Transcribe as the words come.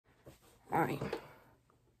All right.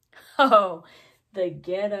 Oh, the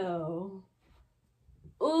ghetto.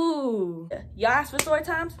 Ooh. Y'all asked for story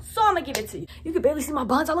times, so I'm gonna give it to you. You can barely see my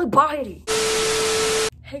buns. I look bald-headed.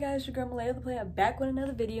 Hey guys, your girl Malaya the Player back with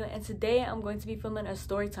another video, and today I'm going to be filming a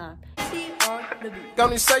story time.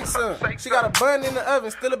 Gonna say something. She got a bun in the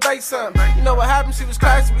oven, still a bake something. You know what happened? She was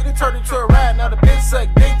classy, we done turned her to a rat. Now the bitch suck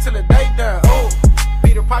dick till the day done. Oh,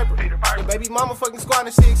 Peter Piper. The baby mama fucking squad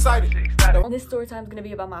and she excited. This story time is gonna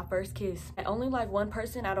be about my first kiss. And only like one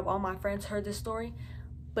person out of all my friends heard this story,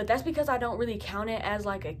 but that's because I don't really count it as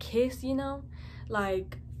like a kiss, you know?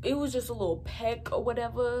 Like, it was just a little peck or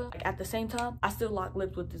whatever. Like, at the same time, I still locked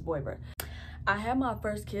lips with this boy, bro. I had my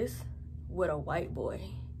first kiss with a white boy.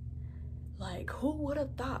 Like, who would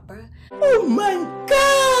have thought, bro? Oh my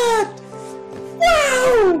god!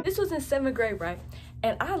 Wow! This was in 7th grade, right?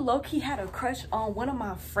 And I low-key had a crush on one of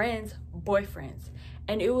my friend's boyfriends.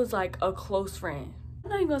 And it was like a close friend. I'm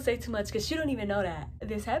not even gonna say too much because she don't even know that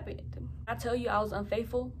this happened. I tell you I was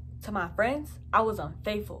unfaithful to my friends, I was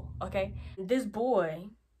unfaithful, okay? This boy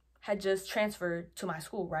had just transferred to my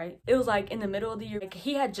school, right? It was like in the middle of the year. Like,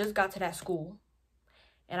 he had just got to that school.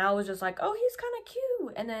 And I was just like, oh, he's kind of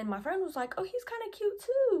cute. And then my friend was like, oh, he's kind of cute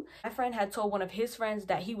too. My friend had told one of his friends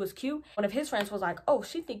that he was cute. One of his friends was like, oh,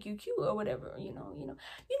 she think you cute or whatever, you know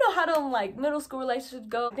how them like middle school relationships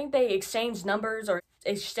go. I think they exchanged numbers or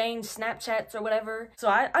exchanged Snapchats or whatever. So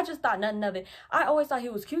I just thought nothing of it. I always thought he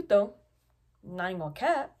was cute though. Not even gonna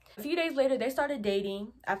cap. A few days later, they started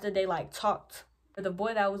dating after they like talked. The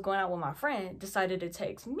boy that was going out with my friend decided to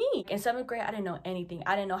text me. In 7th grade, I didn't know anything.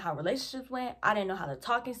 I didn't know how relationships went. I didn't know how the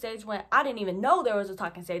talking stage went. I didn't even know there was a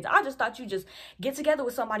talking stage. I just thought you just get together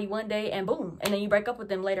with somebody one day and boom, and then you break up with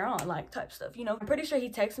them later on, like type stuff, you know? I'm pretty sure he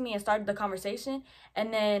texted me and started the conversation.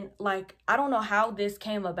 And then like, I don't know how this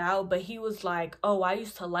came about, but he was like, oh, I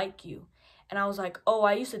used to like you. And I was like, oh,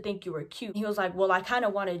 I used to think you were cute. He was like, well, I kind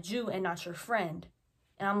of wanted you and not your friend.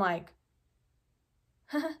 And I'm like,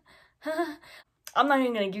 I'm not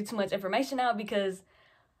even gonna give too much information out because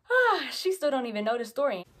she still don't even know the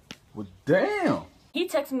story. Well, damn. He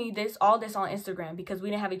texted me all this on Instagram because we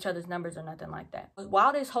didn't have each other's numbers or nothing like that. But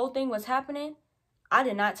while this whole thing was happening, I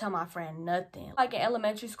did not tell my friend nothing. Like in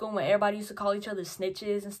elementary school when everybody used to call each other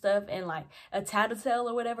snitches and stuff and like a tattletale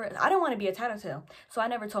or whatever, I didn't want to be a tattletale. So I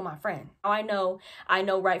never told my friend. Now I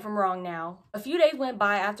know right from wrong now. A few days went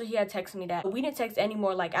by after he had texted me that. But we didn't text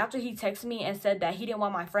anymore. Like after he texted me and said that he didn't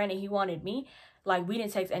want my friend and he wanted me, like we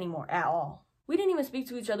didn't text anymore at all. We didn't even speak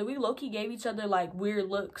to each other. We low-key gave each other like weird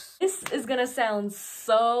looks. This is gonna sound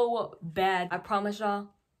so bad. I promise y'all.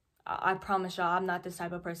 I promise y'all I'm not this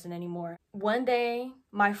type of person anymore. One day,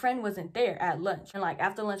 my friend wasn't there at lunch. And like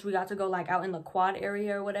after lunch, we got to go like out in the quad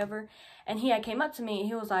area or whatever. And he had came up to me and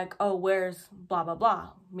he was like, oh, where's blah, blah,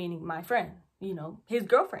 blah? Meaning my friend, you know, his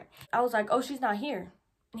girlfriend. I was like, oh, she's not here.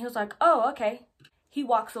 And he was like, oh, okay. He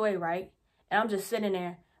walks away, right? And I'm just sitting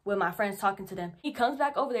there with my friends talking to them. He comes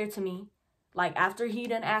back over there to me, like after he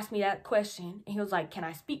done asked me that question. And he was like, can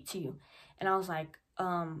I speak to you? And I was like,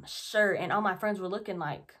 sure. And all my friends were looking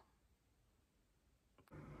like,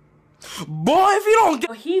 boy, if you don't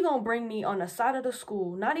get... He gonna bring me on the side of the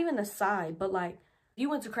school, not even the side, but like, if you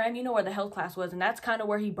went to cram, you know where the health class was, and that's kind of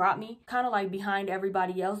where he brought me, kind of like behind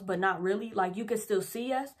everybody else, but not really. Like, you could still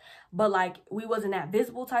see us, but like, we wasn't that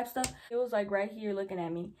visible type stuff. He was like right here looking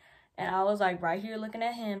at me, and I was like right here looking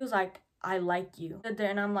at him. He was like, I like you.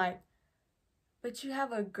 And I'm like, but you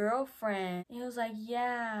have a girlfriend. He was like,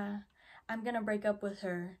 yeah, I'm gonna break up with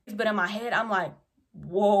her. But in my head, I'm like,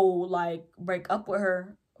 whoa, like, break up with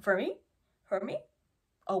her? For me? For me?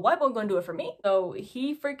 A white boy gonna do it for me? So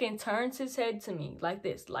he freaking turns his head to me like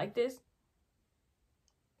this, like this.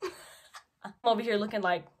 I'm over here looking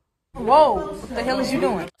like, whoa, what the hell is you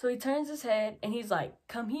doing? So he turns his head and he's like,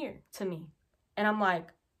 come here to me. And I'm like,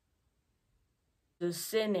 just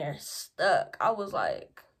sitting there stuck. I was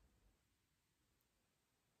like,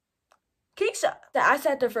 Keisha. I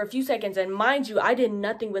sat there for a few seconds, and mind you, I did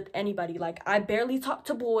nothing with anybody. Like, I barely talked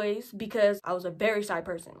to boys because I was a very shy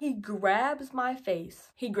person. He grabs my face.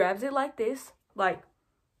 He grabs it like this. Like,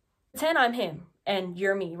 pretend I'm him and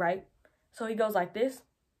you're me, right? So he goes like this.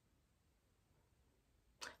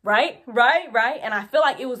 Right? And I feel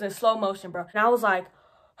like it was in slow motion, bro. And I was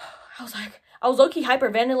low-key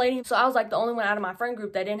hyperventilating. So I was like the only one out of my friend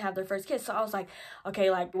group that didn't have their first kiss. So I was like,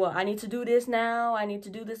 okay, like, well, I need to do this now. I need to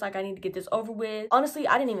do this. Like, I need to get this over with. Honestly,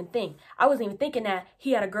 I didn't even think. I wasn't even thinking that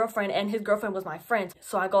he had a girlfriend and his girlfriend was my friend.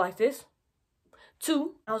 So I go like this.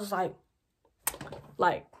 2. I was just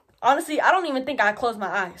like, honestly, I don't even think I closed my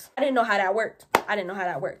eyes. I didn't know how that worked.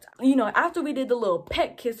 You know, after we did the little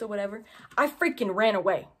pet kiss or whatever, I freaking ran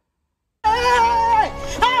away.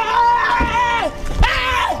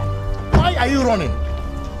 running?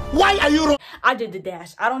 Why are you running? I did the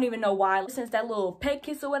dash. I don't even know why. Since that little pet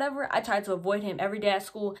kiss or whatever, I tried to avoid him every day at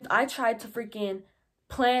school. I tried to freaking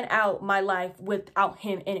plan out my life without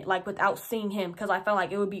him in it, like without seeing him, because I felt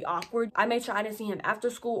like it would be awkward. I made sure I didn't see him after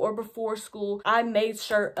school or before school. I made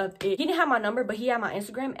sure of it. He didn't have my number, but he had my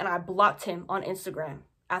Instagram, and I blocked him on Instagram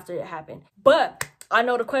after it happened. But I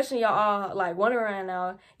know the question y'all are like wondering right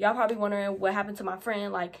now, y'all probably wondering what happened to my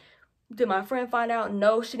friend. Like, did my friend find out?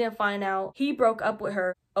 No, she didn't find out. He broke up with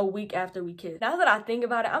her a week after we kissed. Now that I think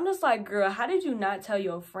about it, I'm just like, girl, how did you not tell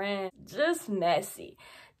your friend? Just messy.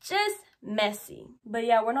 Just messy. But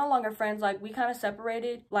yeah, we're no longer friends. Like, we kind of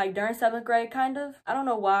separated like during 7th grade, kind of. I don't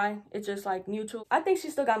know why. It's just like mutual. I think she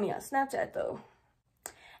still got me on Snapchat though.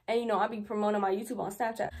 And you know, I be promoting my YouTube on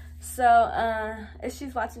Snapchat. So if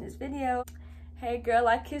she's watching this video, hey girl,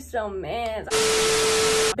 I kissed your man.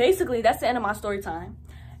 Basically, that's the end of my story time.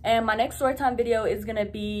 And my next story time video is gonna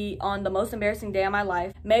be on the most embarrassing day of my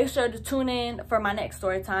life. Make sure to tune in for my next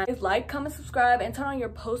story time. Like, comment, subscribe, and turn on your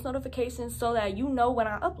post notifications so that you know when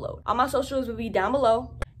I upload. All my socials will be down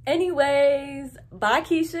below. Anyways, bye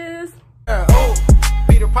Keishas.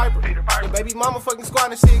 Peter Piper. The baby mama fucking squad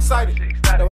and she excited.